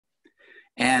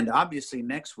And obviously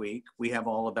next week we have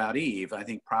All About Eve. I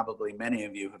think probably many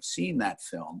of you have seen that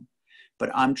film, but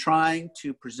I'm trying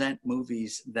to present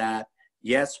movies that,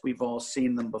 yes, we've all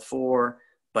seen them before,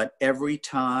 but every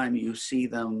time you see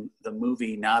them, the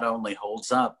movie not only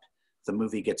holds up, the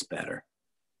movie gets better.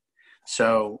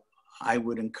 So I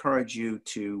would encourage you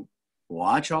to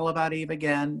watch All About Eve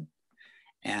again.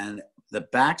 And the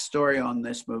backstory on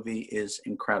this movie is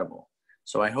incredible.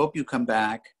 So I hope you come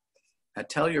back.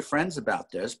 Tell your friends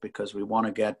about this, because we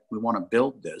want to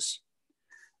build this.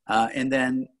 And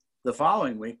then the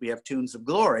following week we have Tunes of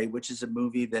Glory, which is a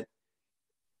movie that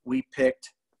we picked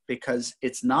because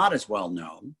it's not as well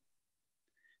known,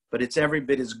 but it's every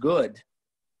bit as good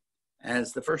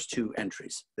as the first two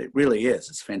entries. It really is.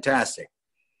 It's fantastic.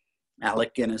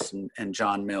 Alec Guinness and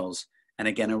John Mills. And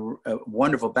again, a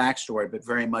wonderful backstory, but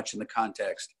very much in the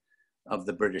context of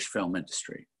the British film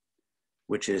industry,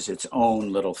 which is its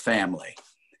own little family.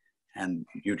 And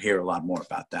you'd hear a lot more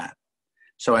about that.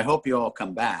 So I hope you all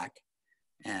come back.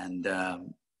 And